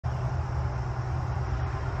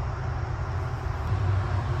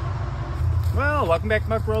Well, welcome back to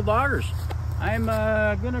Muck Road Loggers. I'm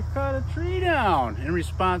gonna cut a tree down in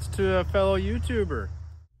response to a fellow YouTuber.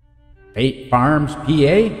 Fate Farms,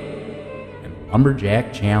 PA, and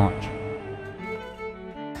Lumberjack Challenge.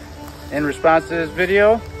 In response to this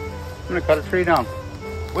video, I'm gonna cut a tree down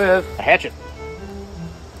with a hatchet.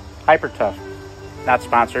 Hyper tough. Not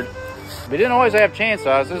sponsored. We didn't always have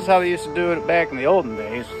chainsaws. This is how they used to do it back in the olden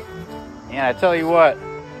days. And I tell you what,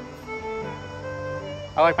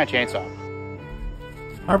 I like my chainsaw.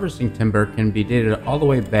 Harvesting timber can be dated all the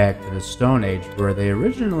way back to the Stone Age, where they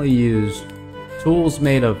originally used tools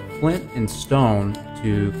made of flint and stone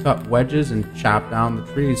to cut wedges and chop down the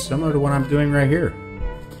trees, similar to what I'm doing right here.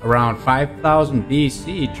 Around 5000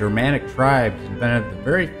 BC, Germanic tribes invented the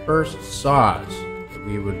very first saws that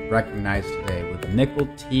we would recognize today, with nickel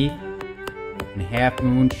teeth and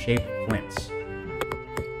half-moon shaped flints.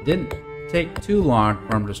 It didn't take too long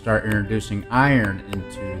for them to start introducing iron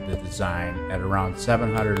into the design at around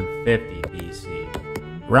 750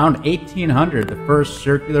 BC. Around 1800, the first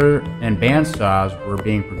circular and bandsaws were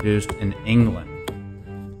being produced in England.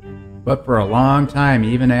 But for a long time,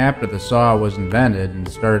 even after the saw was invented and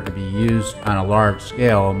started to be used on a large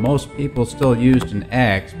scale, most people still used an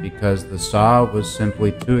axe because the saw was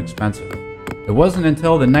simply too expensive. It wasn't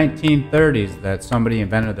until the 1930s that somebody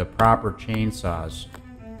invented the proper chainsaws.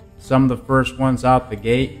 Some of the first ones out the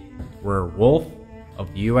gate were Wolf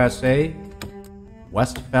of the USA,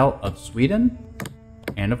 Westfelt of Sweden,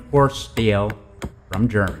 and of course Stihl from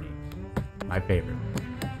Germany, my favorite.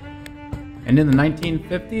 And in the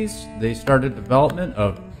 1950s, they started development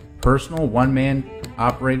of personal one-man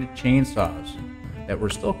operated chainsaws that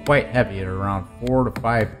were still quite heavy at around 4 to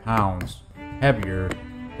 5 pounds heavier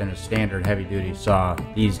than a standard heavy-duty saw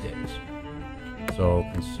these days. So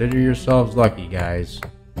consider yourselves lucky, guys.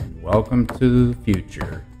 Welcome to the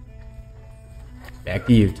future. Back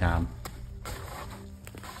to you, Tom.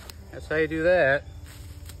 That's how you do that.